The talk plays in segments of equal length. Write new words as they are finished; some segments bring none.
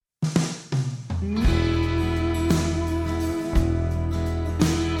Welcome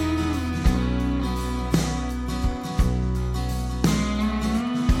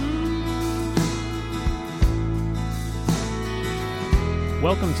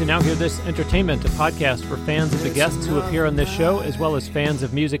to Now Hear This Entertainment, a podcast for fans of the guests who appear on this show, as well as fans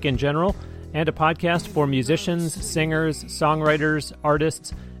of music in general, and a podcast for musicians, singers, songwriters,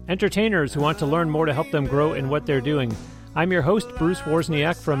 artists, entertainers who want to learn more to help them grow in what they're doing. I'm your host, Bruce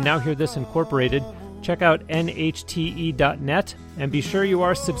Wozniak from Now Hear This Incorporated. Check out NHTE.net, and be sure you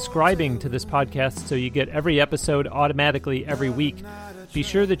are subscribing to this podcast so you get every episode automatically every week. Be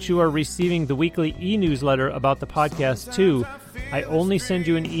sure that you are receiving the weekly e-newsletter about the podcast, too. I only send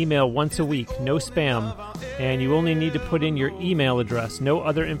you an email once a week, no spam, and you only need to put in your email address, no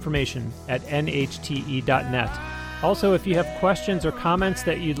other information, at nhte.net. Also, if you have questions or comments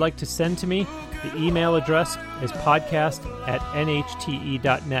that you'd like to send to me, the email address is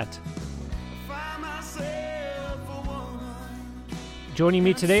podcast@nhte.net. Joining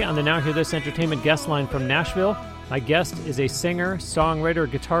me today on the Now Hear This Entertainment guest line from Nashville, my guest is a singer, songwriter,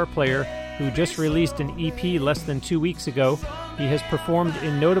 guitar player who just released an EP less than 2 weeks ago. He has performed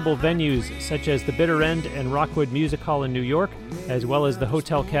in notable venues such as the Bitter End and Rockwood Music Hall in New York, as well as the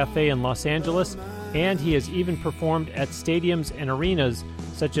Hotel Café in Los Angeles, and he has even performed at stadiums and arenas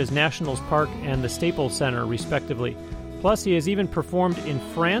such as Nationals Park and the Staples Center, respectively. Plus, he has even performed in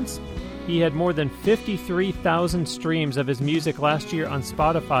France. He had more than 53,000 streams of his music last year on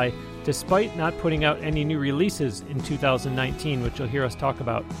Spotify, despite not putting out any new releases in 2019, which you'll hear us talk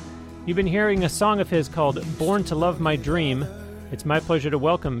about. You've been hearing a song of his called Born to Love My Dream. It's my pleasure to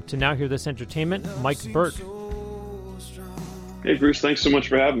welcome to Now Hear This Entertainment, Mike Burke. Hey, Bruce, thanks so much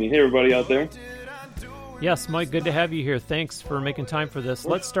for having me. Hey, everybody out there. Yes, Mike, good to have you here. Thanks for making time for this.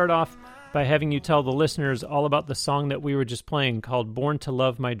 Let's start off by having you tell the listeners all about the song that we were just playing called Born to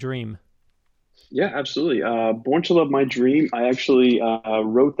Love My Dream. Yeah, absolutely. Born to Love My Dream. I actually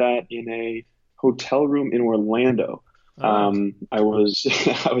wrote that in a hotel room in Orlando. I was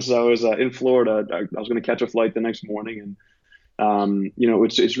in Florida. I was going to catch a flight the next morning, and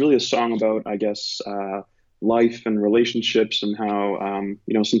it's really a song about, I guess, life and relationships, and how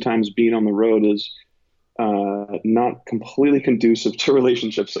sometimes being on the road is not completely conducive to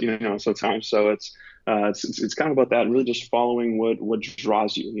relationships. Sometimes. So it's kind of about that, really just following what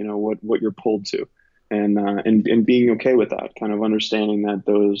draws you. What you're pulled to, and being okay with that. Kind of understanding that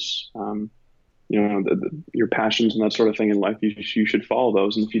those. Your passions and that sort of thing in life, you should follow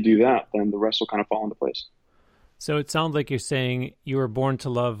those. And if you do that, then the rest will kind of fall into place. So it sounds like you're saying you were born to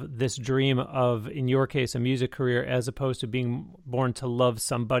love this dream of, in your case, a music career, as opposed to being born to love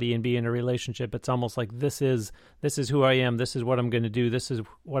somebody and be in a relationship. It's almost like this is who I am. This is what I'm going to do. This is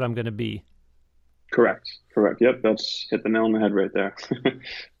what I'm going to be. Correct. Yep. That's hit the nail on the head right there.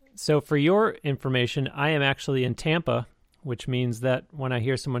 So for your information, I am actually in Tampa, which means that when I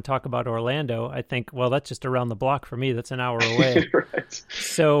hear someone talk about Orlando, I think, well, that's just around the block for me. That's an hour away. Right.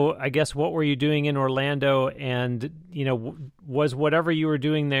 So I guess what were you doing in Orlando? And, was whatever you were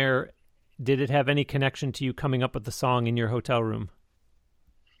doing there, did it have any connection to you coming up with the song in your hotel room?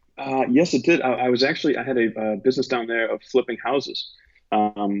 Yes, it did. I had a business down there of flipping houses.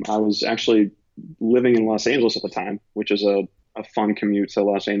 I was actually living in Los Angeles at the time, which is a fun commute to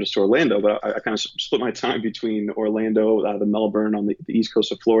Los Angeles to Orlando, but I kind of split my time between Orlando, the Melbourne on the east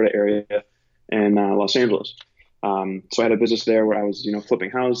coast of Florida area, and Los Angeles. So I had a business there where I was,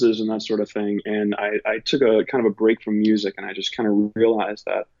 flipping houses and that sort of thing. And I took a kind of a break from music, and I just kind of realized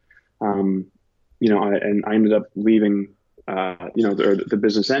that, I ended up leaving, the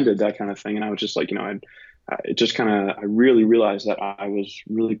business ended, that kind of thing. And I was just like, I really realized that I was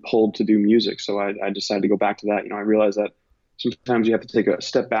really pulled to do music. So I decided to go back to that. I realized that sometimes you have to take a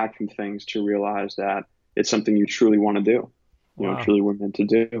step back from things to realize that it's something you truly want to do, truly were meant to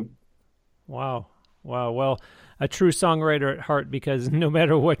do. Wow. Well, a true songwriter at heart, because no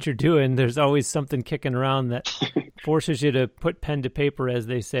matter what you're doing, there's always something kicking around that forces you to put pen to paper, as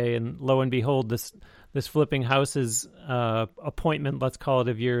they say. And lo and behold, this flipping houses appointment, let's call it,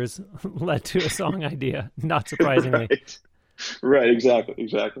 of yours led to a song idea, not surprisingly. Right. Exactly.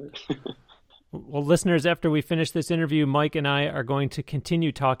 Well, listeners, after we finish this interview, Mike and I are going to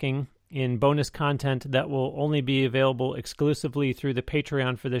continue talking in bonus content that will only be available exclusively through the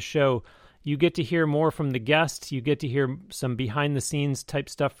Patreon for this show. You get to hear more from the guests. You get to hear some behind-the-scenes type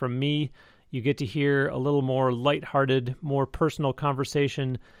stuff from me. You get to hear a little more lighthearted, more personal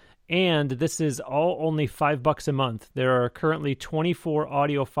conversation. And this is all only $5 a month. There are currently 24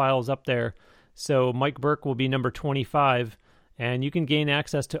 audio files up there. So Mike Burke will be number 25. And you can gain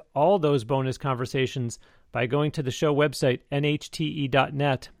access to all those bonus conversations by going to the show website,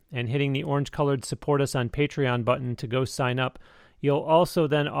 nhte.net, and hitting the orange-colored Support Us on Patreon button to go sign up. You'll also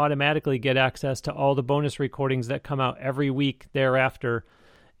then automatically get access to all the bonus recordings that come out every week thereafter.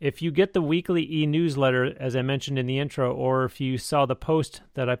 If you get the weekly e-newsletter, as I mentioned in the intro, or if you saw the post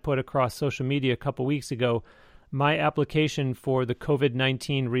that I put across social media a couple weeks ago, my application for the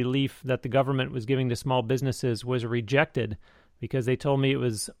COVID-19 relief that the government was giving to small businesses was rejected because they told me it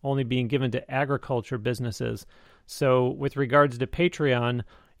was only being given to agriculture businesses. So with regards to Patreon,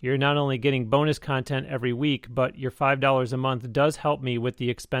 you're not only getting bonus content every week, but your $5 a month does help me with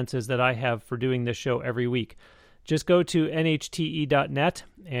the expenses that I have for doing this show every week. Just go to nhte.net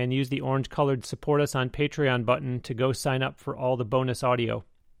and use the orange-colored Support Us on Patreon button to go sign up for all the bonus audio.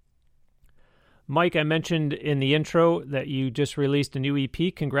 Mike, I mentioned in the intro that you just released a new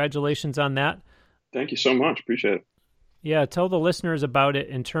EP. Congratulations on that. Thank you so much. Appreciate it. Yeah, tell the listeners about it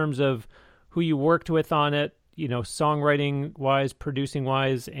in terms of who you worked with on it, songwriting-wise,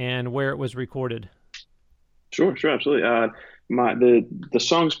 producing-wise, and where it was recorded. Sure, absolutely. The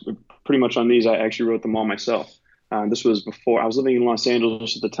songs pretty much on these, I actually wrote them all myself. This was before I was living in Los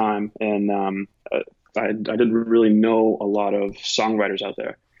Angeles at the time, and I didn't really know a lot of songwriters out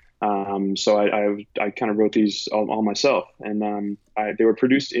there. So I kind of wrote these all myself, and they were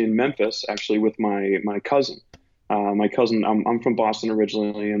produced in Memphis actually with my cousin. I'm from Boston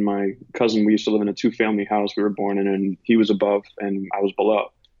originally, and my cousin, we used to live in a 2-family house we were born in, and he was above and I was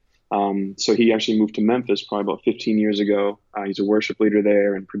below. So he actually moved to Memphis probably about 15 years ago. He's a worship leader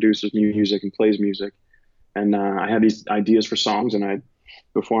there and produces music and plays music. And I had these ideas for songs, and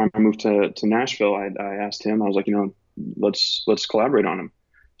before I moved to Nashville, I asked him, I was like, let's collaborate on them.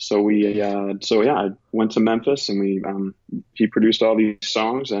 So I went to Memphis, and he produced all these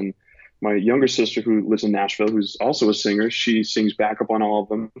songs. And my younger sister, who lives in Nashville, who's also a singer, she sings backup on all of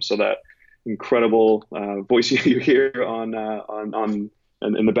them. So that incredible voice you hear on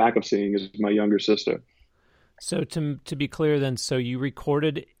in the backup singing is my younger sister. So to be clear, then, so you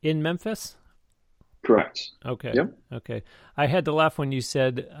recorded in Memphis? Correct. Okay. Yep. Okay. I had to laugh when you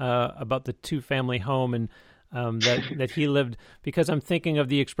said about the 2-family home and that he lived, because I'm thinking of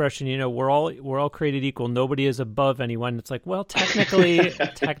the expression, we're all created equal. Nobody is above anyone. It's like, well,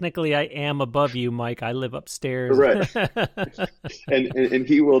 technically I am above you, Mike. I live upstairs. Right. and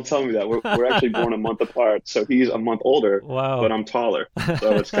he will tell me that we're actually born a month apart. So he's a month older, wow, but I'm taller.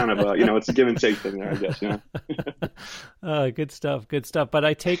 So it's kind of it's a give and take thing there, I guess. Good stuff. Good stuff. But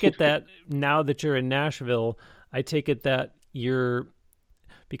I take it that now that you're in Nashville, I take it that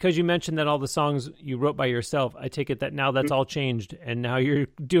because you mentioned that all the songs you wrote by yourself, I take it that now that's all changed, and now you're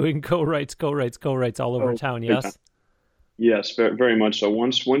doing co-writes all over town, yes? Yes, very, very much so.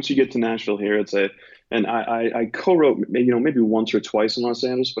 Once you get to Nashville here, and I co-wrote, maybe once or twice in Los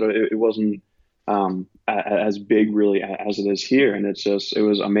Angeles, but it wasn't as big really as it is here. And it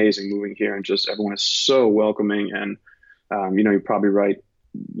was amazing moving here, and just everyone is so welcoming, and you probably write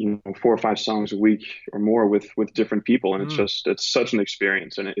 4 or 5 songs a week or more with different people, and it's such an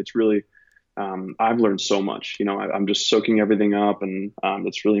experience, and it's really I've learned so much. I'm just soaking everything up, and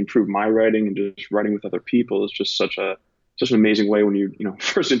it's really improved my writing, and just writing with other people is just such an amazing way when you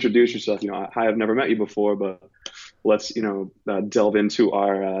first introduce yourself. I have never met you before, but let's delve into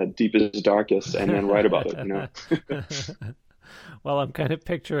our deepest, darkest, and then write about it. Well, I'm kind of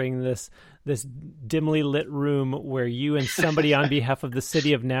picturing this dimly lit room where you and somebody on behalf of the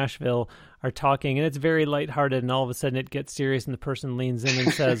city of Nashville are talking, and it's very lighthearted, and all of a sudden it gets serious, and the person leans in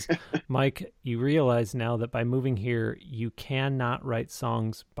and says, Mike, you realize now that by moving here, you cannot write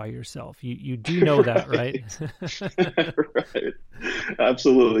songs by yourself. You do know that, right? Right.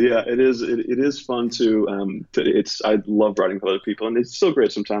 Absolutely. Yeah, it is fun I love writing with other people, and it's still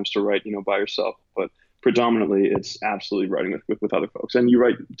great sometimes to write, by yourself, but predominantly it's absolutely writing with other folks. And you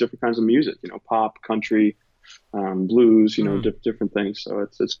write different kinds of music, pop, country, blues, different things. So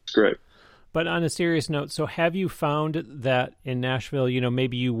it's great. But on a serious note, so have you found that in Nashville,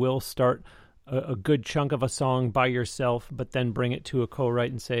 maybe you will start a good chunk of a song by yourself, but then bring it to a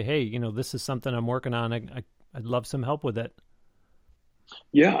co-write and say, hey, this is something I'm working on. I'd love some help with it.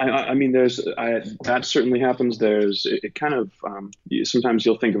 Yeah, I mean, that certainly happens. It kind of sometimes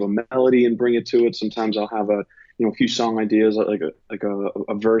you'll think of a melody and bring it to it. Sometimes I'll have a few song ideas, like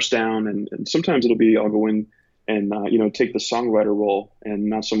a verse down, and sometimes it'll be I'll go in and take the songwriter role and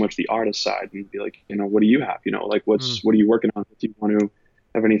not so much the artist side, and be like, what do you have? What are you working on? Do you want to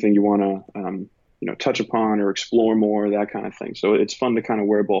have anything you want to touch upon or explore more, that kind of thing. So it's fun to kind of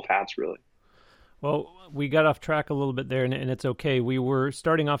wear both hats, really. Well, we got off track a little bit there, and it's okay. We were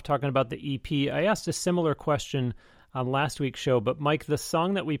starting off talking about the EP. I asked a similar question on last week's show, but Mike, the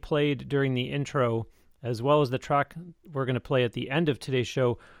song that we played during the intro, as well as the track we're going to play at the end of today's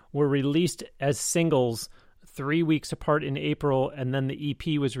show, were released as singles 3 weeks apart in April, and then the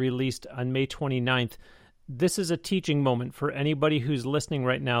EP was released on May 29th. This is a teaching moment for anybody who's listening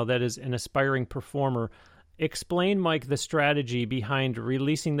right now that is an aspiring performer. Explain, Mike, the strategy behind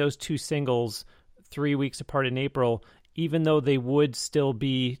releasing those two singles 3 weeks apart in April, even though they would still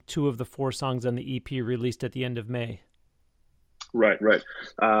be two of the four songs on the EP released at the end of May. Right.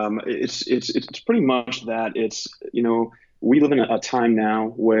 It's pretty much that. It's, we live in a time now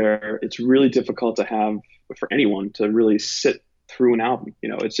where it's really difficult to have, for anyone to really sit through an album.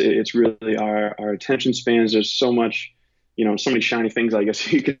 It's really our attention spans. There's so much, so many shiny things, I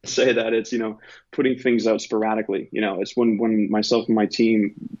guess you could say, that it's, putting things out sporadically. It's when myself and my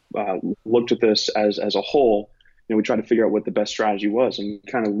team looked at this as a whole, we tried to figure out what the best strategy was, and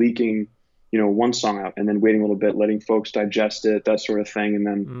kind of leaking, one song out and then waiting a little bit, letting folks digest it, that sort of thing. And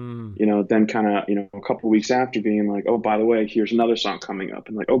then, then kind of, a couple of weeks after being like, oh, by the way, here's another song coming up,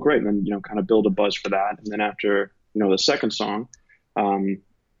 and like, oh, great. And then, kind of build a buzz for that. And then after, the second song,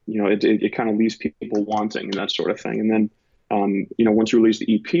 it kind of leaves people wanting and that sort of thing. And then, once you release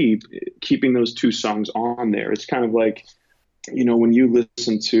the EP, keeping those two songs on there, it's kind of like, when you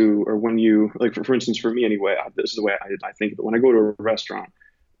listen to, or when you, like, for instance, for me anyway, this is the way I think of it. When I go to a restaurant,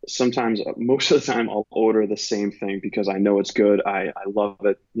 sometimes, most of the time, I'll order the same thing because I know it's good. I love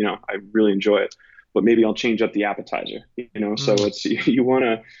it. I really enjoy it. But maybe I'll change up the appetizer. So it's, you want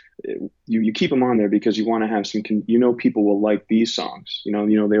to, you keep them on there because you want to have some, people will like these songs. They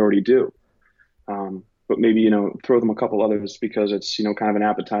already do. But maybe, throw them a couple others because it's, kind of an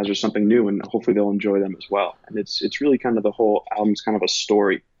appetizer, something new, and hopefully they'll enjoy them as well. And it's really kind of, the whole album's kind of a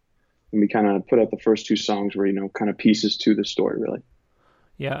story. And we kind of put out the first two songs were, kind of pieces to the story, really.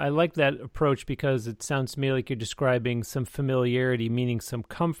 Yeah, I like that approach because it sounds to me like you're describing some familiarity, meaning some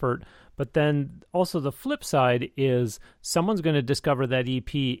comfort. But then also the flip side is someone's going to discover that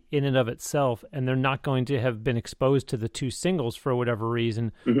EP in and of itself, and they're not going to have been exposed to the two singles for whatever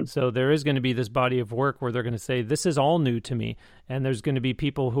reason. Mm-hmm. So there is going to be this body of work where they're going to say, this is all new to me. And there's going to be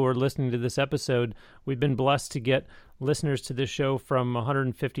people who are listening to this episode. We've been blessed to get listeners to this show from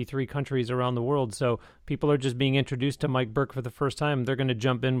 153 countries around the world. So people are just being introduced to Mike Burke for the first time. They're going to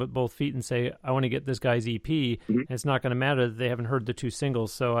jump in with both feet and say, I want to get this guy's EP. Mm-hmm. And it's not going to matter that they haven't heard the two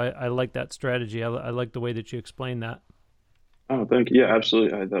singles. So I like that strategy. I like the way that you explain that. Oh, thank you. Yeah,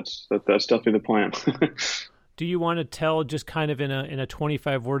 absolutely. That's definitely the plan. Do you want to tell, just kind of in a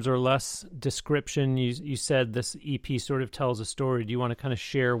 25 words or less description, you said this EP sort of tells a story. Do you want to kind of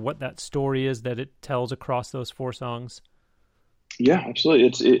share what that story is that it tells across those four songs? Yeah, absolutely.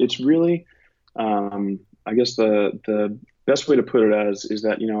 It's really, I guess the best way to put it is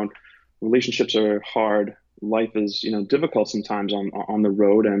that, relationships are hard. Life is, difficult sometimes on the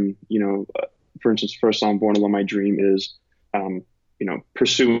road. And, for instance, the first song, Born to Love My Dream, is,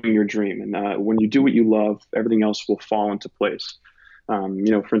 pursuing your dream. And when you do what you love, everything else will fall into place.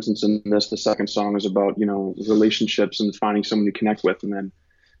 For instance, in this, the second song is about, relationships and finding someone to connect with. And then,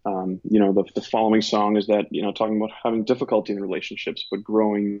 the following song is that, talking about having difficulty in relationships, but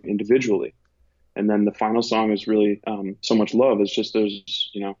growing individually. And then the final song is really so much love. It's just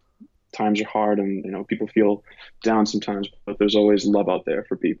there's, times are hard and, people feel down sometimes, but there's always love out there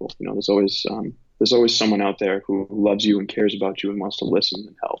for people. There's always someone out there who loves you and cares about you and wants to listen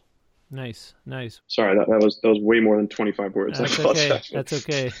and help. Nice. Sorry, that was way more than 25 words. That's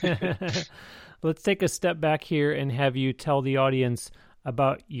okay. Let's take a step back here and have you tell the audience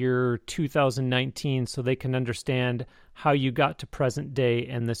about your 2019 so they can understand how you got to present day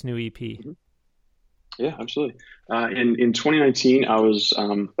and this new EP. Mm-hmm. Yeah, absolutely. In 2019, I was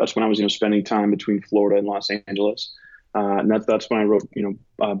that's when I was spending time between Florida and Los Angeles, and that's when I wrote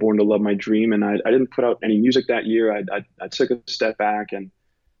Born to Love My Dream. And I didn't put out any music that year. I took a step back, and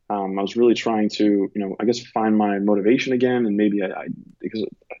I was really trying to I guess find my motivation again. And maybe I because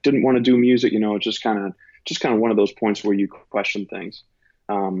I didn't want to do music, it's just kind of one of those points where you question things.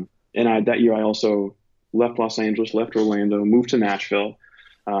 And that year I also left Los Angeles, left Orlando, moved to Nashville.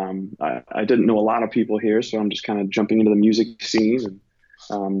 I didn't know a lot of people here, so I'm just kind of jumping into the music scene.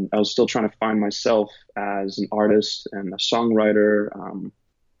 And I was still trying to find myself as an artist and a songwriter,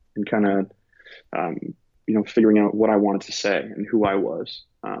 and kind of, figuring out what I wanted to say and who I was.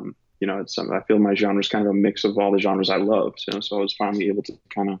 I feel my genre is kind of a mix of all the genres I love. So I was finally able to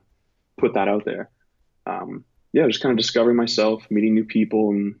kind of put that out there. Just kind of discovering myself, meeting new people,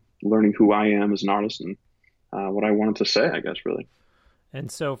 and learning who I am as an artist and what I wanted to say, I guess, really. And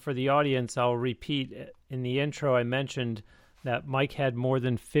so for the audience, I'll repeat, in the intro I mentioned that Mike had more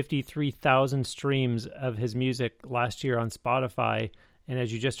than 53,000 streams of his music last year on Spotify. And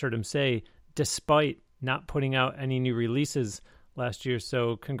as you just heard him say, despite not putting out any new releases last year.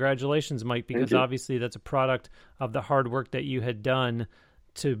 So congratulations, Mike, because obviously that's a product of the hard work that you had done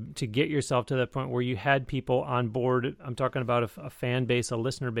to get yourself to that point where you had people on board. I'm talking about a fan base, a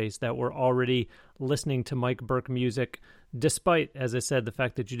listener base that were already listening to Mike Burke music, despite, as I said, the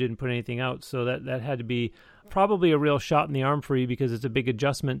fact that you didn't put anything out. So that had to be probably a real shot in the arm for you, because it's a big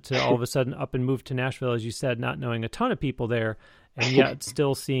adjustment to all of a sudden up and move to Nashville, as you said, not knowing a ton of people there, and yet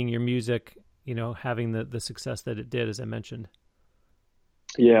still seeing your music, having the success that it did, as I mentioned.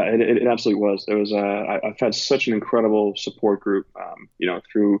 Yeah, it absolutely was. There was I've had such an incredible support group. I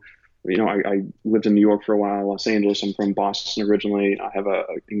lived in New York for a while, Los Angeles. I'm from Boston originally. I have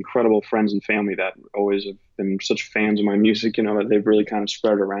incredible friends and family that always have been such fans of my music. That they've really kind of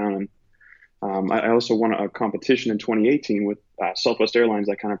spread it around. And I also won a competition in 2018 with Southwest Airlines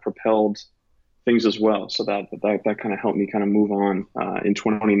that kind of propelled things as well. So that kind of helped me kind of move on in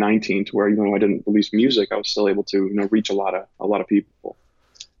 2019 to where, even though I didn't release music, I was still able to reach a lot of people.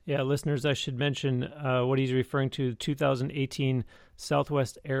 Yeah, listeners, I should mention what he's referring to, 2018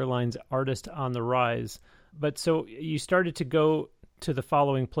 Southwest Airlines Artist on the Rise. But so you started to go to the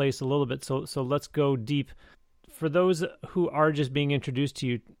following place a little bit, so let's go deep. For those who are just being introduced to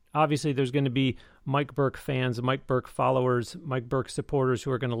you, obviously there's going to be Mike Burke fans, Mike Burke followers, Mike Burke supporters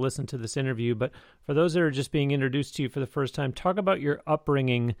who are going to listen to this interview. But for those that are just being introduced to you for the first time, talk about your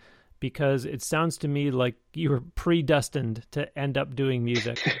upbringing, because it sounds to me like you were predestined to end up doing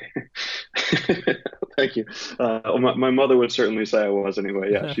music. Thank you. My mother would certainly say I was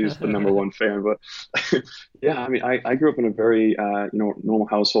anyway. Yeah, she's the number one fan. But yeah, I mean, I grew up in a very normal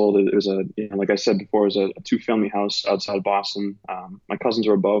household. It was like I said before, it was a two-family house outside Boston. My cousins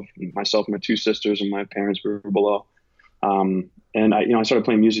were above, myself and my two sisters, and my parents were below. And I started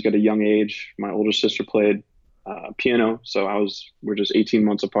playing music at a young age. My older sister played piano, so we're just 18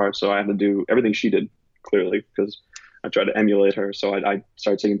 months apart, so I had to do everything she did, clearly, because I tried to emulate her. So I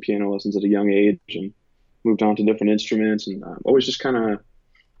started taking piano lessons at a young age and moved on to different instruments, and always just kind of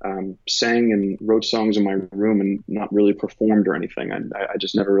sang and wrote songs in my room and not really performed or anything. I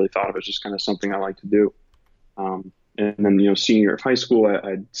just never really thought of it as just kind of something I like to do. And then, senior year of high school,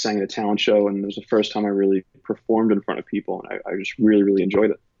 I sang at a talent show, and it was the first time I really performed in front of people, and I just really, really enjoyed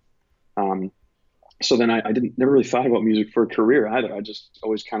it. So then I never really thought about music for a career either. I just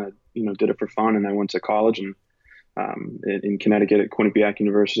always kind of, did it for fun. And I went to college and in Connecticut at Quinnipiac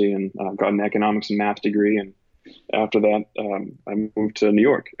University, and got an economics and math degree. And after that, I moved to New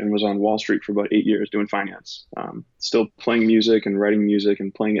York and was on Wall Street for about 8 years doing finance, still playing music and writing music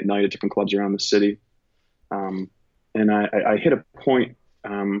and playing at night at different clubs around the city. And I hit a point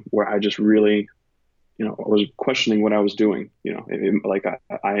where I just really, I was questioning what I was doing.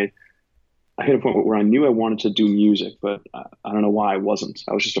 I hit a point where I knew I wanted to do music, but I don't know why I wasn't.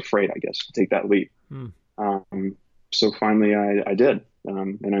 I was just afraid, I guess, to take that leap. So finally I did.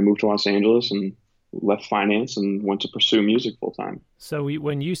 And I moved to Los Angeles and left finance and went to pursue music full time. So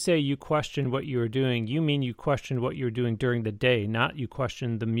when you say you questioned what you were doing, you mean you questioned what you were doing during the day, not you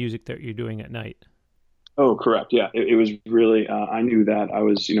questioned the music that you're doing at night? Oh, correct. Yeah. It was really, I knew that I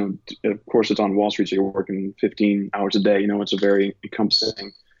was, of course it's on Wall Street, so you're working 15 hours a day. It's a very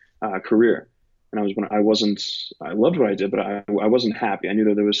encompassing career. And I loved what I did, but I wasn't happy. I knew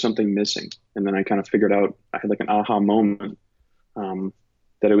that there was something missing. And then I kind of figured out, I had like an aha moment,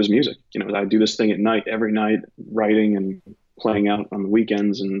 that it was music. I do this thing at night, every night, writing and playing out on the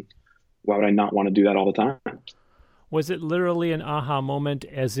weekends. And why would I not want to do that all the time? Was it literally an aha moment,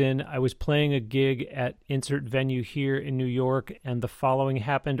 as in I was playing a gig at insert venue here in New York and the following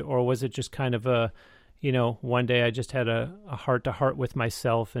happened? Or was it just kind of one day I just had a heart-to-heart with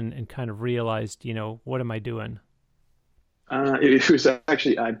myself and kind of realized, what am I doing? It was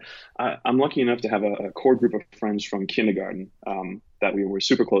actually, I'm lucky enough to have a core group of friends from kindergarten that we were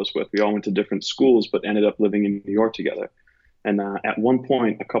super close with. We all went to different schools, but ended up living in New York together. And at one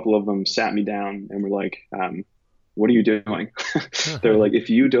point, a couple of them sat me down and were like, what are you doing? They were like, if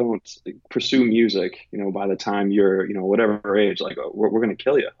you don't pursue music, by the time you're, whatever age, like we're going to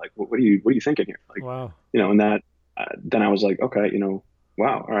kill you. Like, what are you thinking here? Like, wow. And that, then I was like, okay,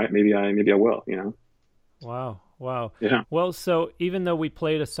 wow. All right. Maybe I will, Wow. Yeah. Well, so even though we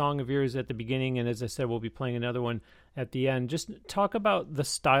played a song of yours at the beginning, and as I said, we'll be playing another one at the end, just talk about the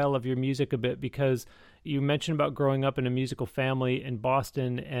style of your music a bit, because you mentioned about growing up in a musical family in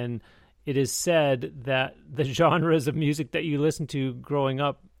Boston, and it is said that the genres of music that you listened to growing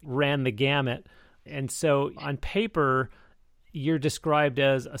up ran the gamut. And so on paper, you're described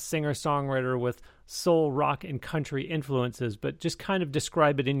as a singer-songwriter with soul, rock, and country influences, but just kind of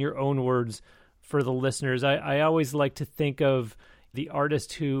describe it in your own words for the listeners. I always like to think of, the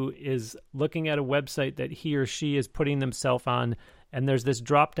artist who is looking at a website that he or she is putting themselves on, and there's this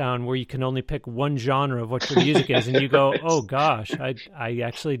drop down where you can only pick one genre of what your music is, and you go, "Oh gosh, I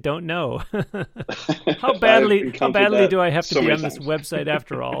actually don't know." How badly do I have to be on this website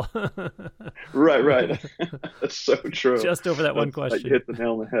after all? Right. That's so true. Just over that one question. You hit the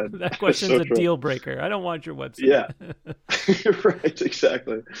nail on the head. That question's a deal breaker. I don't want your website. Yeah, right,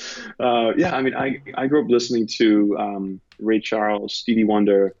 exactly. I mean, I grew up listening to Ray Charles, Stevie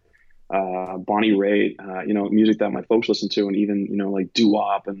Wonder, Bonnie Raitt, music that my folks listened to, and even, like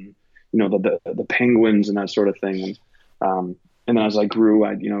doo-wop and, the Penguins and that sort of thing. And then as I grew,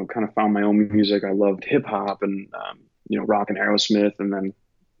 I, kind of found my own music. I loved hip hop and, rock and Aerosmith, and then,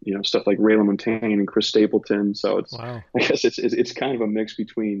 stuff like Ray LaMontagne and Chris Stapleton. So it's, wow. I guess it's kind of a mix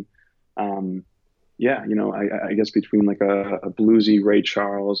between, I guess between like a bluesy Ray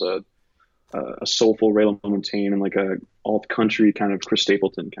Charles, a soulful Ray LaMontagne, and like a alt country kind of Chris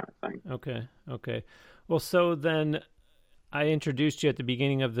Stapleton kind of thing. Okay. Well, so then I introduced you at the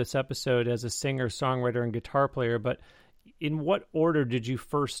beginning of this episode as a singer, songwriter, and guitar player, but in what order did you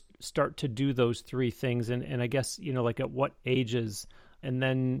first start to do those three things? And I guess, like at what ages? And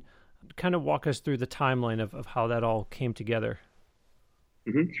then kind of walk us through the timeline of how that all came together.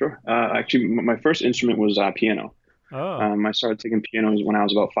 Mm-hmm, sure. Actually, my first instrument was piano. Oh. I started taking pianos when I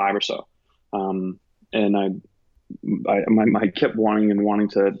was about 5 or so. And I kept wanting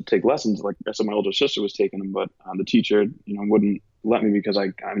to take lessons. Like I said, my older sister was taking them, but the teacher, wouldn't let me because I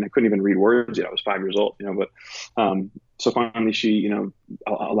couldn't even read words yet. I was 5 years old, but so finally she,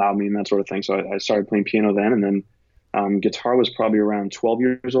 allowed me and that sort of thing. So I started playing piano then, and then guitar was probably around 12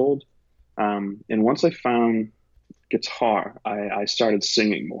 years old. And once I found guitar, I started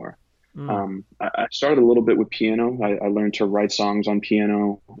singing more. I started a little bit with piano. I learned to write songs on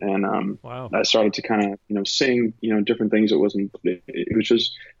piano, and wow. I started to kind of, sing, different things. It was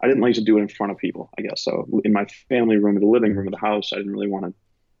just, I didn't like to do it in front of people, I guess. So in my family room, in the living room of the house, I didn't really want to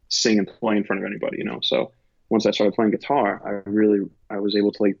sing and play in front of anybody, So once I started playing guitar, I was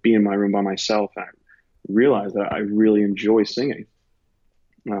able to like be in my room by myself. And I realized that I really enjoy singing,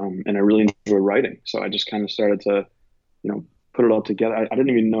 and I really enjoy writing. So I just kind of started to, put it all together. I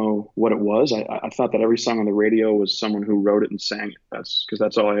didn't even know what it was. I thought that every song on the radio was someone who wrote it and sang it. That's because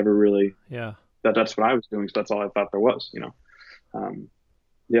that's all I ever really, that's what I was doing. So that's all I thought there was,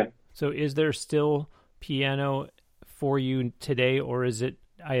 So is there still piano for you today, or is it,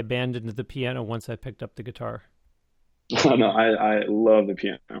 I abandoned the piano once I picked up the guitar? No, I love the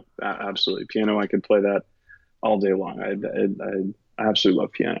piano. Absolutely. Piano. I could play that all day long. I absolutely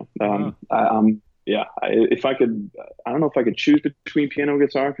love piano. If I could, I don't know if I could choose between piano and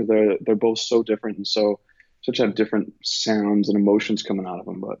guitar because they're both so different and such have different sounds and emotions coming out of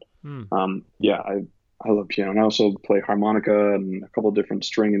them. But I love piano. And I also play harmonica and a couple of different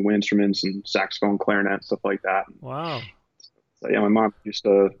string and wind instruments and saxophone, clarinet, stuff like that. Wow. So my mom used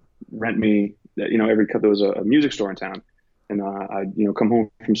to rent me. There was a music store in town. And I'd, come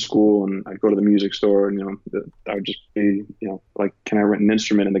home from school and I'd go to the music store and, I would just be, like, can I rent an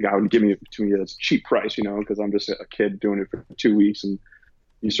instrument? And the guy would give it to me at a cheap price, because I'm just a kid doing it for 2 weeks, and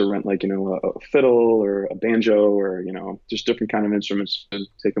used to rent like, a fiddle or a banjo or, just different kind of instruments and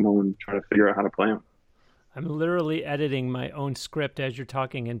take them home and try to figure out how to play them. I'm literally editing my own script as you're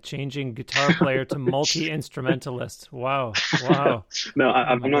talking and changing guitar player to multi-instrumentalist. Wow. No,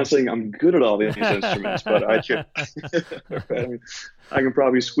 I'm not saying I'm good at all these instruments, but I can. I can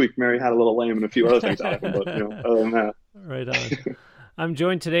probably squeak Mary Had a Little Lamb and a few other things out of them, but other than that. Right on. I'm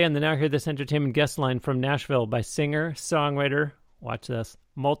joined today on the Now Hear This Entertainment guest line from Nashville by singer, songwriter, watch this,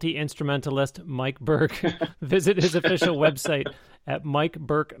 multi-instrumentalist Mike Burke. Visit his official website at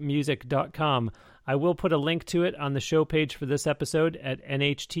mikeburkemusic.com. I will put a link to it on the show page for this episode at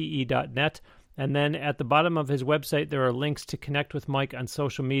nhte.net. And then at the bottom of his website, there are links to connect with Mike on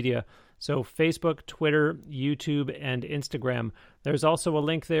social media. So Facebook, Twitter, YouTube, and Instagram. There's also a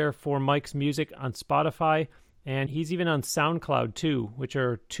link there for Mike's music on Spotify. And he's even on SoundCloud too, which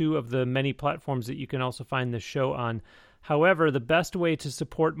are two of the many platforms that you can also find this show on. However, the best way to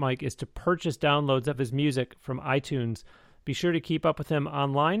support Mike is to purchase downloads of his music from iTunes. Be sure to keep up with him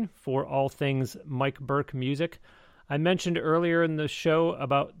online for all things Mike Burke music. I mentioned earlier in the show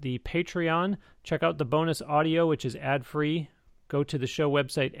about the Patreon. Check out the bonus audio, which is ad-free. Go to the show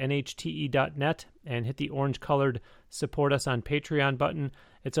website, nhte.net, and hit the orange-colored Support Us on Patreon button.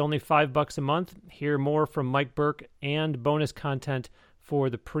 It's only $5 a month. Hear more from Mike Burke and bonus content for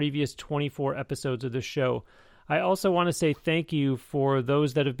the previous 24 episodes of the show. I also want to say thank you for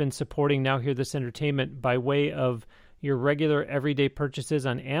those that have been supporting Now Hear This Entertainment by way of your regular everyday purchases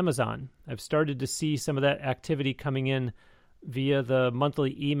on Amazon. I've started to see some of that activity coming in via the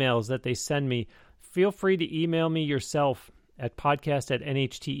monthly emails that they send me. Feel free to email me yourself at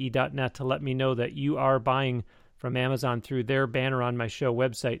podcast@nhte.net to let me know that you are buying from Amazon through their banner on my show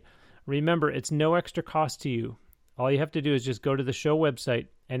website. Remember, it's no extra cost to you. All you have to do is just go to the show website,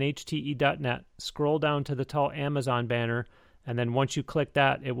 nhte.net, scroll down to the tall Amazon banner, and then once you click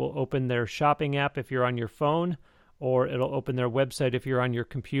that, it will open their shopping app if you're on your phone, or it'll open their website if you're on your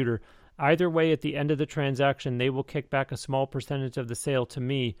computer. Either way, at the end of the transaction, they will kick back a small percentage of the sale to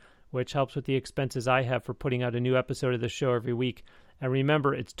me, which helps with the expenses I have for putting out a new episode of the show every week. And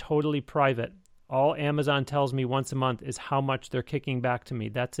remember, it's totally private. All Amazon tells me once a month is how much they're kicking back to me.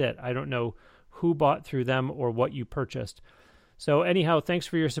 That's it. I don't know who bought through them or what you purchased. So anyhow, thanks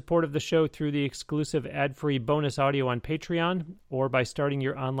for your support of the show through the exclusive ad-free bonus audio on Patreon or by starting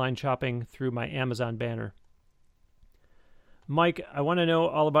your online shopping through my Amazon banner. Mike, I want to know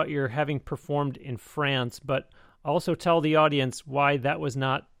all about your having performed in France, but also tell the audience why that was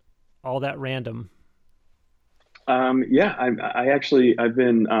not all that random. I've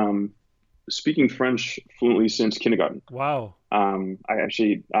been speaking French fluently since kindergarten. Wow. There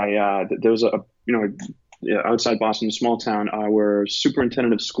was outside Boston, a small town, where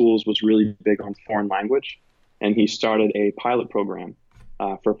superintendent of schools was really big on foreign language, and he started a pilot program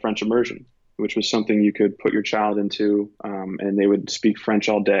for French immersion, which was something you could put your child into, and they would speak French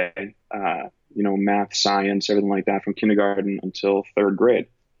all day, math, science, everything like that from kindergarten until third grade.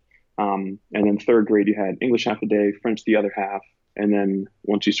 And then third grade, you had English half the day, French the other half. And then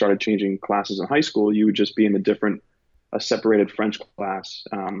once you started changing classes in high school, you would just be in a separated French class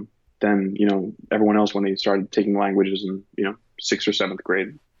than, everyone else when they started taking languages in, sixth or seventh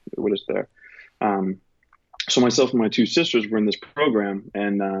grade, what is there. So myself and my two sisters were in this program.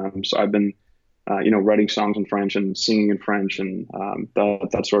 And so I've been, writing songs in French and singing in French and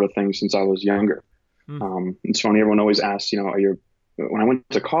that sort of thing since I was younger. It's funny, everyone always asks, when I went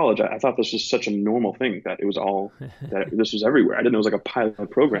to college, I thought this was such a normal thing that it was all, that this was everywhere. I didn't know it was like a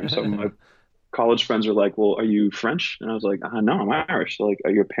pilot program. So my college friends are like, well, are you French? And I was like, no, I'm Irish. They're like, are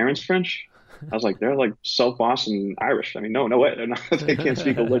your parents French? I was like, they're like South Boston Irish. I mean, no way. They're not, they can't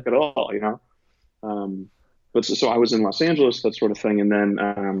speak a lick at all, But so I was in Los Angeles, that sort of thing. And then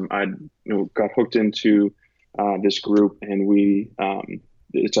I got hooked into this group, and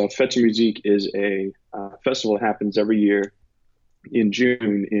it's a Fête de Musique is a festival that happens every year in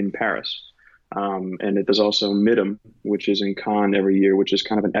June in Paris. And there's also MIDEM, which is in Cannes every year, which is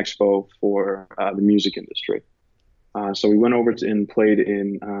kind of an expo for the music industry. So we went over and played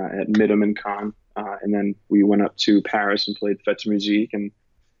at MIDEM in Cannes. And then we went up to Paris and played Fête de Musique and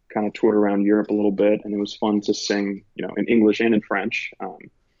kind of toured around Europe a little bit. And it was fun to sing, in English and in French.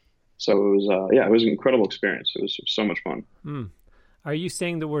 So it was, it was an incredible experience. It was so much fun. Are you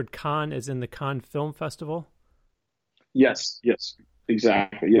saying the word Cannes as in the Cannes Film Festival? Yes,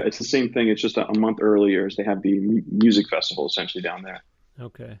 exactly. Yeah, it's the same thing. It's just a month earlier as they have the music festival essentially down there.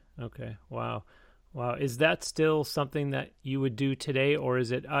 Okay. Wow. Is that still something that you would do today, or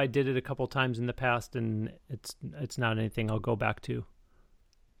is it, I did it a couple times in the past and it's not anything I'll go back to?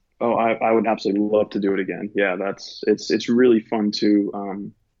 Oh, I would absolutely love to do it again. Yeah, it's really fun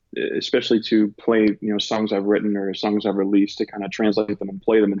to, especially to play, songs I've written or songs I've released, to kind of translate them and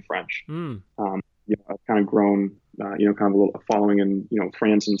play them in French. I've kind of grown, kind of a little following in,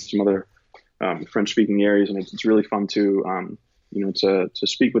 France and some other French speaking areas. And it's really fun to, to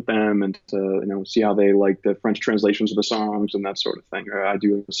speak with them and to, see how they like the French translations of the songs and that sort of thing. Or I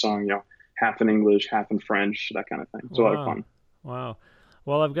do a song, half in English, half in French, that kind of thing. It's a lot of fun. Wow.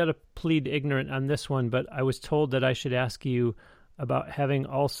 Well, I've got to plead ignorant on this one, but I was told that I should ask you about having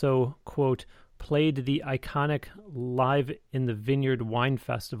also, quote, played the iconic Live in the Vineyard Wine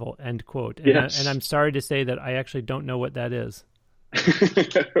Festival, end quote. And, yes. And I'm sorry to say that I actually don't know what that is.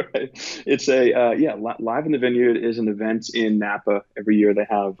 Right. It's Live in the Vineyard is an event in Napa. Every year they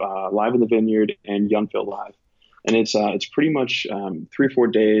have Live in the Vineyard and Youngfield Live. And it's pretty much 3 or 4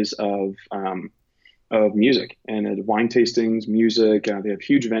 days of music and wine tastings, music. They have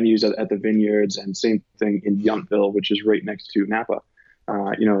huge venues at the vineyards, and same thing in Yountville, which is right next to Napa.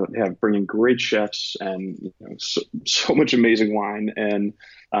 They have bringing great chefs and so much amazing wine. And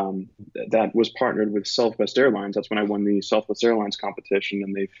that was partnered with Southwest Airlines. That's when I won the Southwest Airlines competition,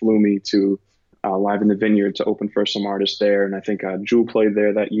 and they flew me to Live in the Vineyard to open for some artists there. And I think Jewel played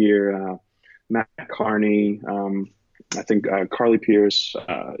there that year, Matt Carney, I think Carly Pierce,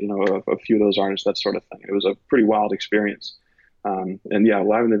 a few of those artists, that sort of thing. It was a pretty wild experience. Live in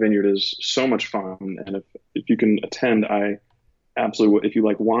the Vineyard is so much fun. And if you can attend, I Absolutely. If you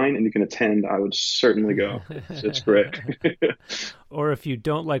like wine and you can attend, I would certainly go. It's great. Or if you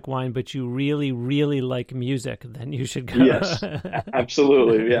don't like wine, but you really, really like music, then you should go. Yes,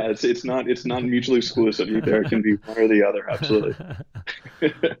 absolutely. Yeah, it's not mutually exclusive either. It can be one or the other. Absolutely.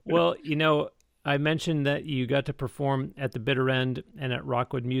 Well, I mentioned that you got to perform at the Bitter End and at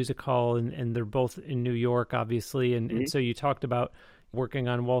Rockwood Music Hall, and they're both in New York, obviously. And so you talked about working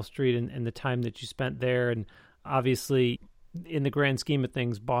on Wall Street and the time that you spent there. And obviously, in the grand scheme of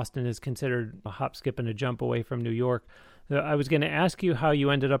things, Boston is considered a hop, skip, and a jump away from New York. So I was going to ask you how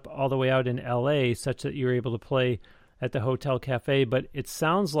you ended up all the way out in LA such that you were able to play at the Hotel Café, but it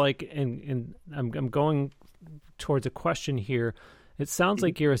sounds like, and I'm going towards a question here, it sounds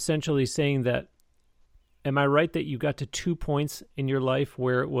like you're essentially saying that, am I right that you got to 2 points in your life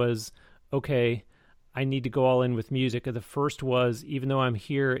where it was, okay, I need to go all in with music? The first was, even though I'm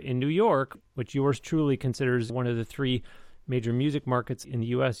here in New York, which yours truly considers one of the three major music markets in the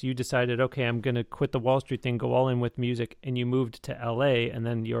U.S., you decided, okay, I'm going to quit the Wall Street thing, go all in with music, and you moved to L.A., and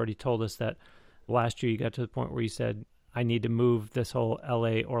then you already told us that last year you got to the point where you said, I need to move this whole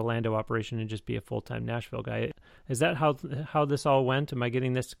L.A. Orlando operation and just be a full-time Nashville guy. Is that how this all went? Am I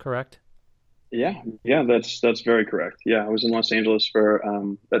getting this correct? Yeah, that's very correct. Yeah, I was in Los Angeles for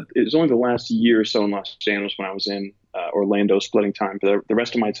it was only the last year or so in Los Angeles when I was in Orlando splitting time. But the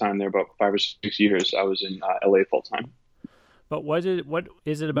rest of my time there, about 5 or 6 years, I was in LA full time. But what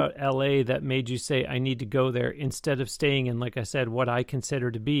is it about LA that made you say, I need to go there, instead of staying in, like I said, what I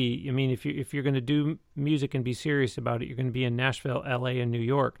consider to be, I mean, if you're going to do music and be serious about it, you're going to be in Nashville, LA, and New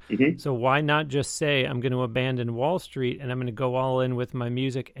York. Mm-hmm. So why not just say, I'm going to abandon Wall Street and I'm going to go all in with my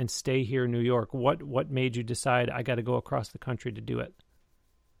music and stay here in New York? What made you decide I got to go across the country to do it?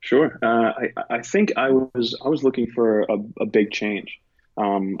 Sure. I think I was looking for a big change.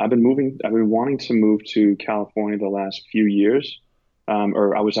 I've been wanting to move to California the last few years,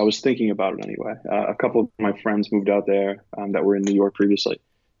 or I was thinking about it anyway. A couple of my friends moved out there that were in New York previously,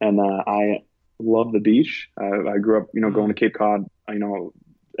 and I love the beach. I grew up, going to Cape Cod,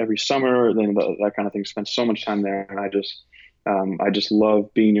 every summer, then that kind of thing. Spent so much time there, and I just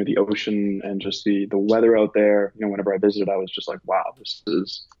love being near the ocean and just the weather out there. Whenever I visited, I was just like, wow, this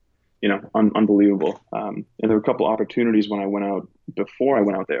is unbelievable. And there were a couple opportunities when I went out. Before I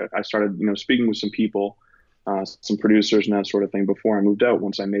went out there, I started, speaking with some people, some producers and that sort of thing before I moved out,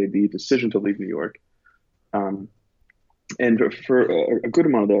 once I made the decision to leave New York. And for a good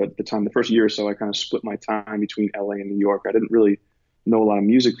amount of the time, the first year or so, I kind of split my time between LA and New York. I didn't really know a lot of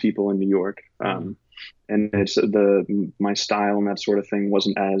music people in New York. And it's my style and that sort of thing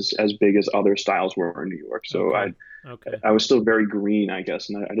wasn't as big as other styles were in New York. So I was still very green, I guess,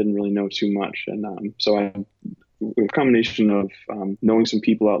 and I didn't really know too much. And so a combination of knowing some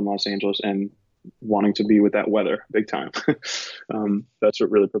people out in Los Angeles and wanting to be with that weather big time. That's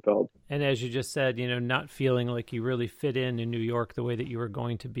what really propelled. And as you just said, not feeling like you really fit in New York the way that you were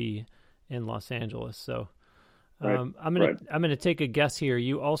going to be in Los Angeles. So I'm gonna take a guess here.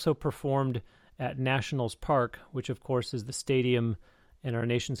 You also performed at Nationals Park, which of course is the stadium in our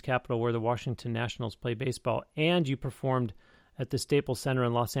nation's capital where the Washington Nationals play baseball, and you performed at the Staples Center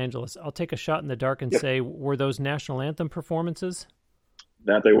in Los Angeles. I'll take a shot in the dark and say, were those national anthem performances?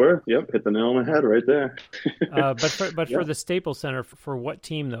 That they were. Yep, hit the nail on the head right there. For the Staples Center, for what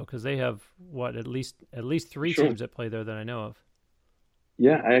team though? Because they have at least three teams that play there that I know of.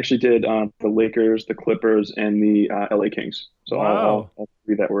 Yeah, I actually did the Lakers, the Clippers, and the LA Kings. So wow. all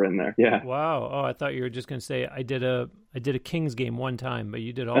three that were in there. Yeah. Wow. Oh, I thought you were just going to say I did a Kings game one time, but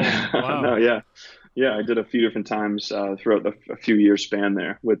you did all of them. Wow. No, yeah. Yeah, I did a few different times throughout a few years span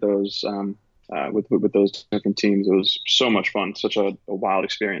there with those with those different teams. It was so much fun, such a wild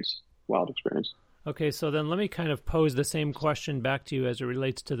experience. Okay, so then let me kind of pose the same question back to you as it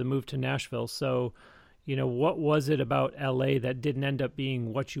relates to the move to Nashville. So, what was it about LA that didn't end up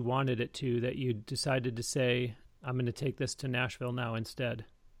being what you wanted it to, that you decided to say, I'm going to take this to Nashville now instead?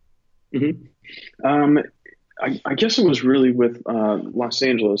 Mm-hmm. I guess it was really with Los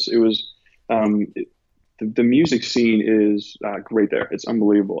Angeles. It was the music scene is great there. It's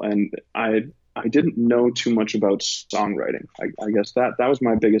unbelievable. And I didn't know too much about songwriting. I guess that was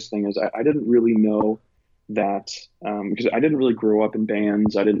my biggest thing, is I didn't really know that because I didn't really grow up in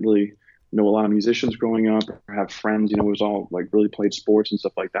bands. I didn't really know a lot of musicians growing up or have friends, it was all like really played sports and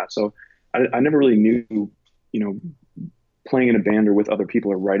stuff like that. So I never really knew, playing in a band or with other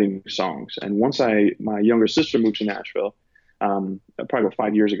people or writing songs. And once my younger sister moved to Nashville, probably about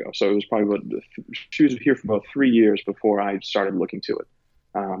 5 years ago. So it was probably she was here for about 3 years before I started looking to it.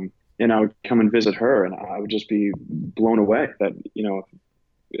 And I would come and visit her and I would just be blown away that,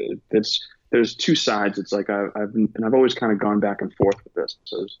 there's two sides. It's like I've always kind of gone back and forth with this.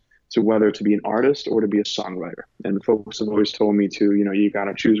 So to whether to be an artist or to be a songwriter. And folks have always told me to, you got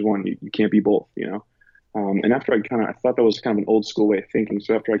to choose one. You can't be both, And after I thought that was kind of an old school way of thinking.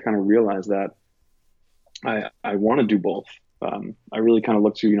 So after I kind of realized that I want to do both, I really kind of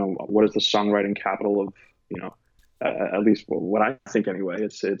look to, what is the songwriting capital of, at least what I think anyway,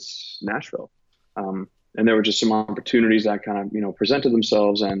 it's Nashville. And there were just some opportunities that kind of, presented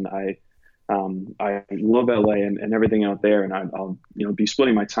themselves, and I love LA and everything out there, and I'll be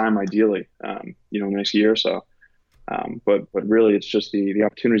splitting my time ideally, in the next year or so. But really, it's just the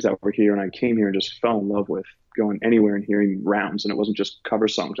opportunities that were here, and I came here and just fell in love with going anywhere and hearing rounds, and it wasn't just cover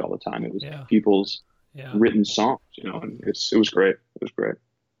songs all the time; it was people's written songs, and it was great. It was great.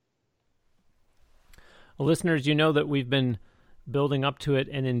 Well, listeners, you know that we've been building up to it,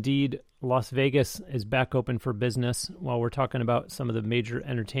 and indeed, Las Vegas is back open for business. While we're talking about some of the major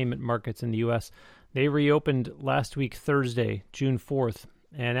entertainment markets in the U.S., they reopened last week, Thursday, June 4th,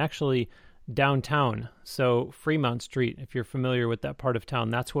 and actually downtown. So Fremont Street, if you're familiar with that part of town,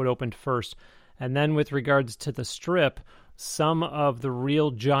 that's what opened first. And then with regards to the Strip, some of the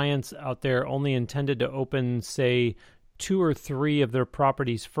real giants out there only intended to open, say, 2 or 3 of their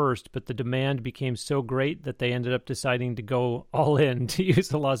properties first, but the demand became so great that they ended up deciding to go all in, to use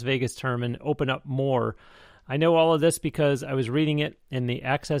the Las Vegas term, and open up more. I know all of this because I was reading it in the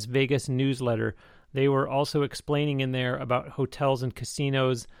Access Vegas newsletter. They were also explaining in there about hotels and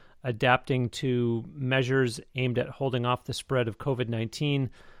casinos adapting to measures aimed at holding off the spread of COVID-19.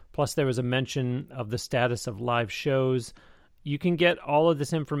 Plus, there was a mention of the status of live shows. You can get all of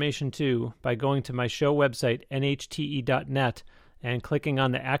this information, too, by going to my show website, nhte.net, and clicking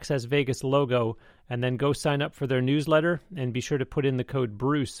on the Access Vegas logo, and then go sign up for their newsletter, and be sure to put in the code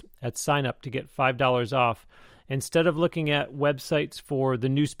BRUCE at sign up to get $5 off. Instead of looking at websites for the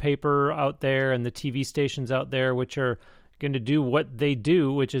newspaper out there and the TV stations out there, which are going to do what they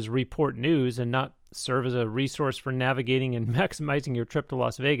do, which is report news and not serve as a resource for navigating and maximizing your trip to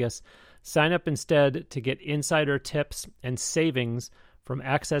Las Vegas, sign up instead to get insider tips and savings from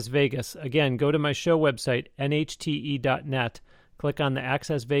Access Vegas. Again, go to my show website, nhte.net, click on the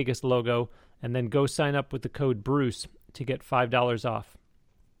Access Vegas logo, and then go sign up with the code BRUCE to get $5 off.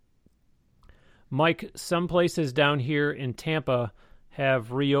 Mike, some places down here in Tampa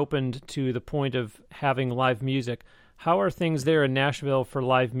have reopened to the point of having live music. How are things there in Nashville for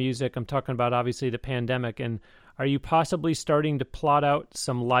live music? I'm talking about, obviously, the pandemic. And are you possibly starting to plot out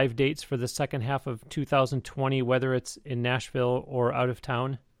some live dates for the second half of 2020, whether it's in Nashville or out of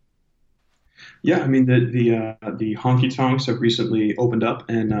town? Yeah, I mean, the honky tonks have recently opened up,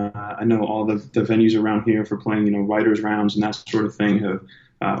 and I know all the venues around here for playing, writers' rounds and that sort of thing have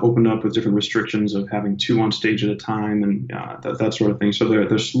opened up with different restrictions of having 2 on stage at a time and that sort of thing. So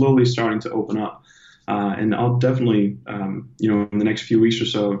they're slowly starting to open up. And I'll definitely, in the next few weeks or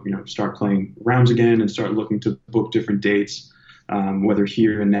so, start playing rounds again and start looking to book different dates, whether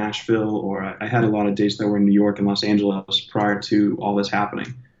here in Nashville or I had a lot of dates that were in New York and Los Angeles prior to all this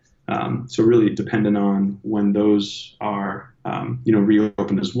happening. So really dependent on when those are,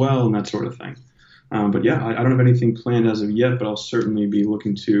 reopened as well and that sort of thing. But yeah, I don't have anything planned as of yet, but I'll certainly be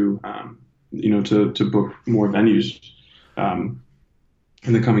looking to, to book more venues.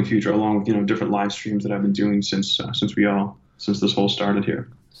 In the coming future, along with different live streams that I've been doing since this whole started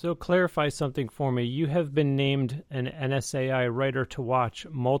here. So clarify something for me. You have been named an NSAI writer to watch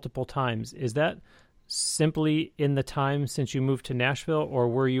multiple times. Is that simply in the time since you moved to Nashville, or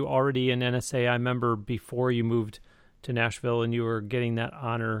were you already an NSAI member before you moved to Nashville and you were getting that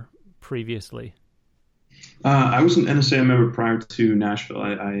honor previously? I was an NSAI member prior to Nashville.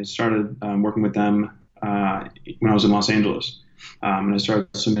 I started working with them when I was in Los Angeles. And I started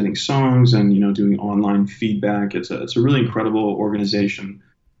submitting songs and, doing online feedback. It's a really incredible organization,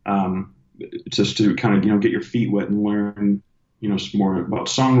 just to kind of, get your feet wet and learn, some more about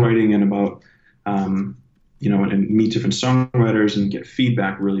songwriting and about, and meet different songwriters and get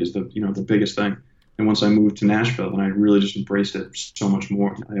feedback really is the biggest thing. And once I moved to Nashville, and I really just embraced it so much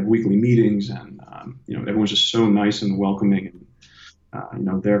more. I have weekly meetings and, everyone's just so nice and welcoming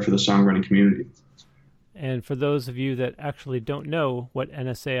and, there for the songwriting community. And for those of you that actually don't know what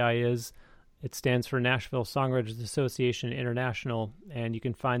NSAI is, it stands for Nashville Songwriters Association International, and you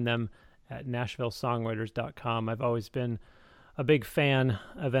can find them at nashvillesongwriters.com. I've always been a big fan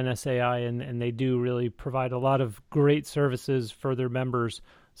of NSAI, and they do really provide a lot of great services for their members.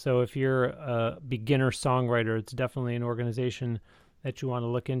 So if you're a beginner songwriter, it's definitely an organization that you want to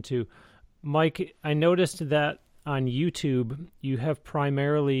look into. Mike, I noticed that on YouTube, you have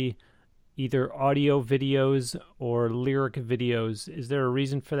primarily either audio videos or lyric videos. Is there a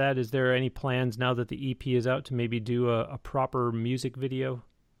reason for that? Is there any plans now that the EP is out to maybe do a proper music video?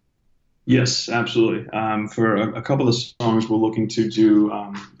 Yes, absolutely. For a couple of songs, we're looking to do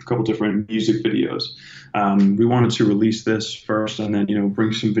a couple different music videos. We wanted to release this first and then,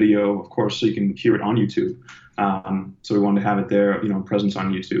 bring some video, of course, so you can hear it on YouTube. So we wanted to have it there, presence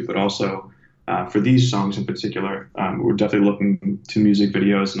on YouTube, but also for these songs in particular, we're definitely looking to music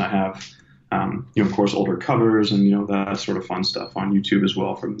videos, and I have, of course, older covers and, that sort of fun stuff on YouTube as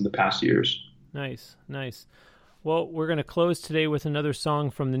well from the past years. Nice. Well, we're going to close today with another song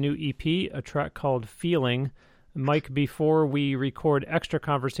from the new EP, a track called Feeling. Mike, before we record extra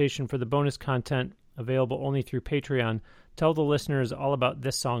conversation for the bonus content available only through Patreon, tell the listeners all about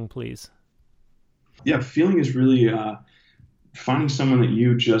this song, please. Yeah, Feeling is really finding someone that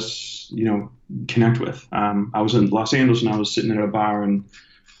you just, connect with. I was in Los Angeles and I was sitting at a bar and,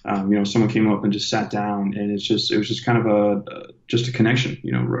 someone came up and just sat down, and it was just kind of just a connection,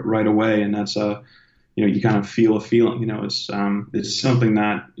 right away. And that's you kind of feel a feeling, it's something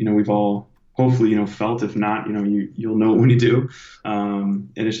that, we've all hopefully, felt. If not, you'll know it when you do.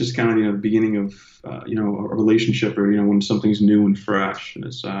 And it's just kind of, the beginning of, a relationship, or, when something's new and fresh, and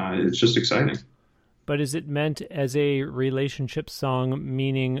it's just exciting. But is it meant as a relationship song,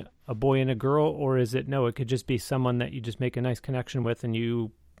 meaning a boy and a girl, or is it, no, it could just be someone that you just make a nice connection with and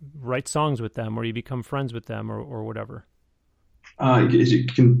you write songs with them, or you become friends with them, or whatever?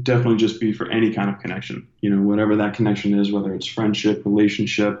 It can definitely just be for any kind of connection, whatever that connection is, whether it's friendship,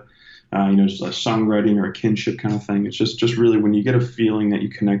 relationship, just like songwriting or a kinship kind of thing. It's just really when you get a feeling that you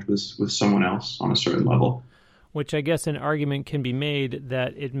connect with someone else on a certain level. Which I guess an argument can be made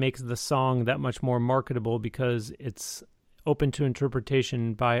that it makes the song that much more marketable because it's open to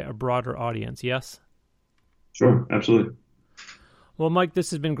interpretation by a broader audience, yes? Sure, absolutely. Well, Mike,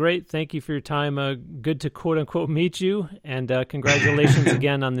 this has been great. Thank you for your time. Good to quote-unquote meet you, and congratulations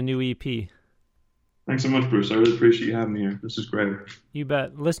again on the new EP. Thanks so much, Bruce. I really appreciate you having me here. This is great. You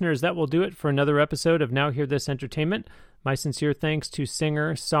bet. Listeners, that will do it for another episode of Now Hear This Entertainment. My sincere thanks to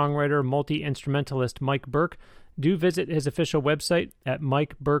singer, songwriter, multi-instrumentalist Mike Burke. Do visit his official website at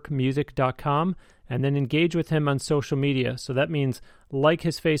mikeburkemusic.com and then engage with him on social media. So that means like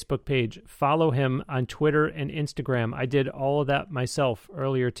his Facebook page, follow him on Twitter and Instagram. I did all of that myself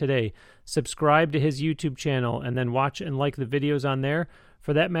earlier today. Subscribe to his YouTube channel and then watch and like the videos on there.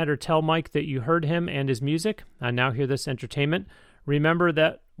 For that matter, tell Mike that you heard him and his music on Now Hear This Entertainment. Remember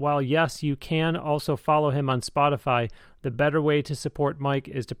that while, yes, you can also follow him on Spotify, the better way to support Mike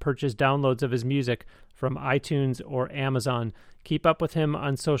is to purchase downloads of his music from iTunes or Amazon. Keep up with him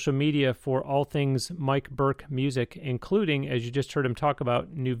on social media for all things Mike Burke music, including, as you just heard him talk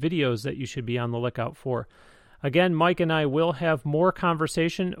about, new videos that you should be on the lookout for. Again, Mike and I will have more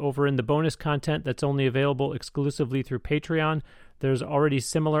conversation over in the bonus content that's only available exclusively through Patreon. There's already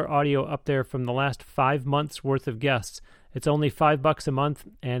similar audio up there from the last 5 months worth of guests. It's only $5 a month,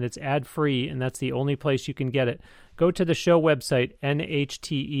 and it's ad-free, and that's the only place you can get it. Go to the show website,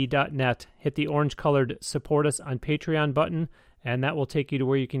 nhte.net, hit the orange-colored Support Us on Patreon button, and that will take you to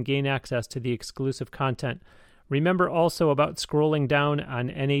where you can gain access to the exclusive content. Remember also about scrolling down on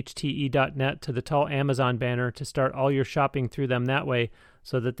nhte.net to the tall Amazon banner to start all your shopping through them that way,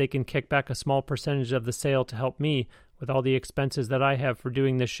 so that they can kick back a small percentage of the sale to help me with all the expenses that I have for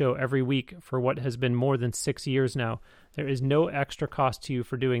doing this show every week for what has been more than 6 years now. There is no extra cost to you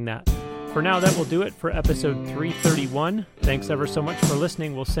for doing that. For now, that will do it for episode 331. Thanks ever so much for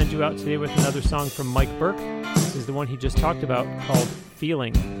listening. We'll send you out today with another song from Mike Burke. This is the one he just talked about, called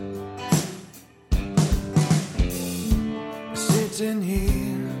Feeling. Sitting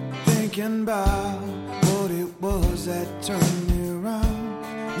here thinking about what it was that turned me around.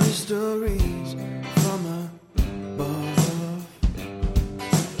 Mysteries from above,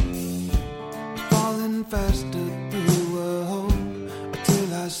 falling faster through a hole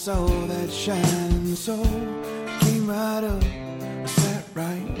till I saw that shining soul. Came right up, sat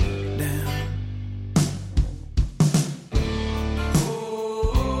right down.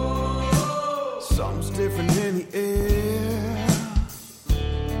 Something's different in the air.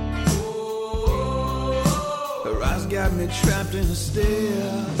 Her eyes got me trapped in a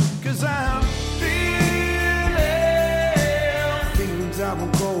stare. 'Cause I'm feeling feelings that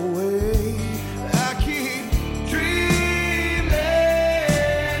won't go away. I keep dreaming,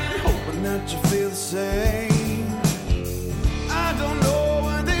 hoping that you feel the same. I don't know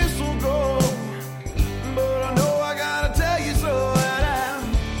where this will go, but I know I gotta tell you so. That I'm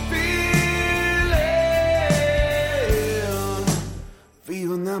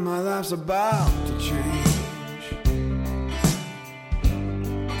feeling that my life's about to change.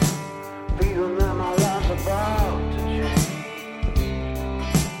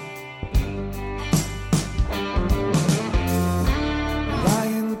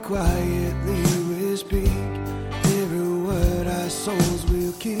 quietly we speak. Every word our souls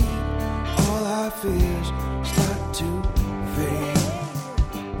will keep. All our fears start to fade.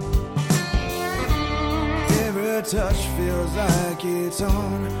 Every touch feels like it's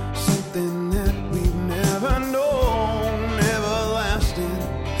on something that we've never known, everlasting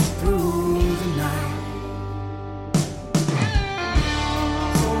through the night.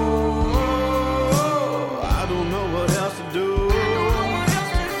 Oh, I don't know what else to do.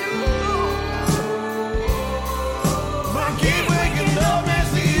 But keep waking up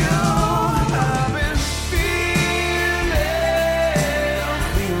next to you. I've been feeling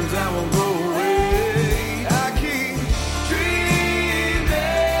that won't go away. I keep dreaming,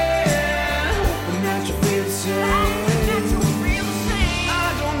 hoping that you feel the same. I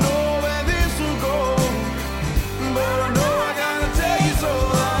don't know where this will go, but I know I gotta tell you so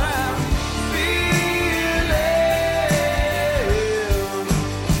that I'm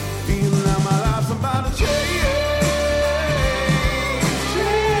feeling that my life's about to change.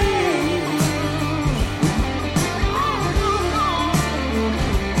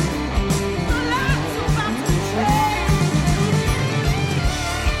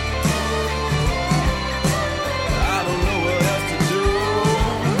 I don't know what else to do,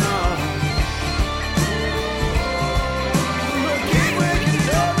 no. But keep waking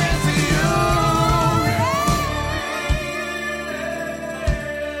up next to you.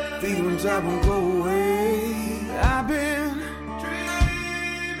 Feelings that won't go away. I've been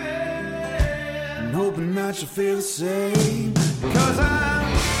dreaming and hoping that you feel the same. 'Cause I'm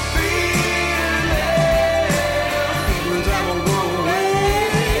feelings that won't go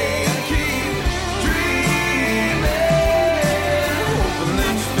away. I keep dreaming, hoping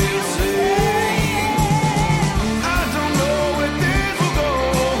that you feel the same. I don't know where this will go,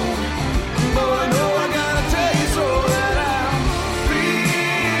 but I know I gotta tell you so that I'm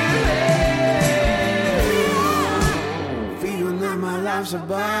feeling that my life's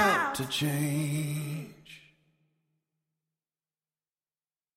about to change.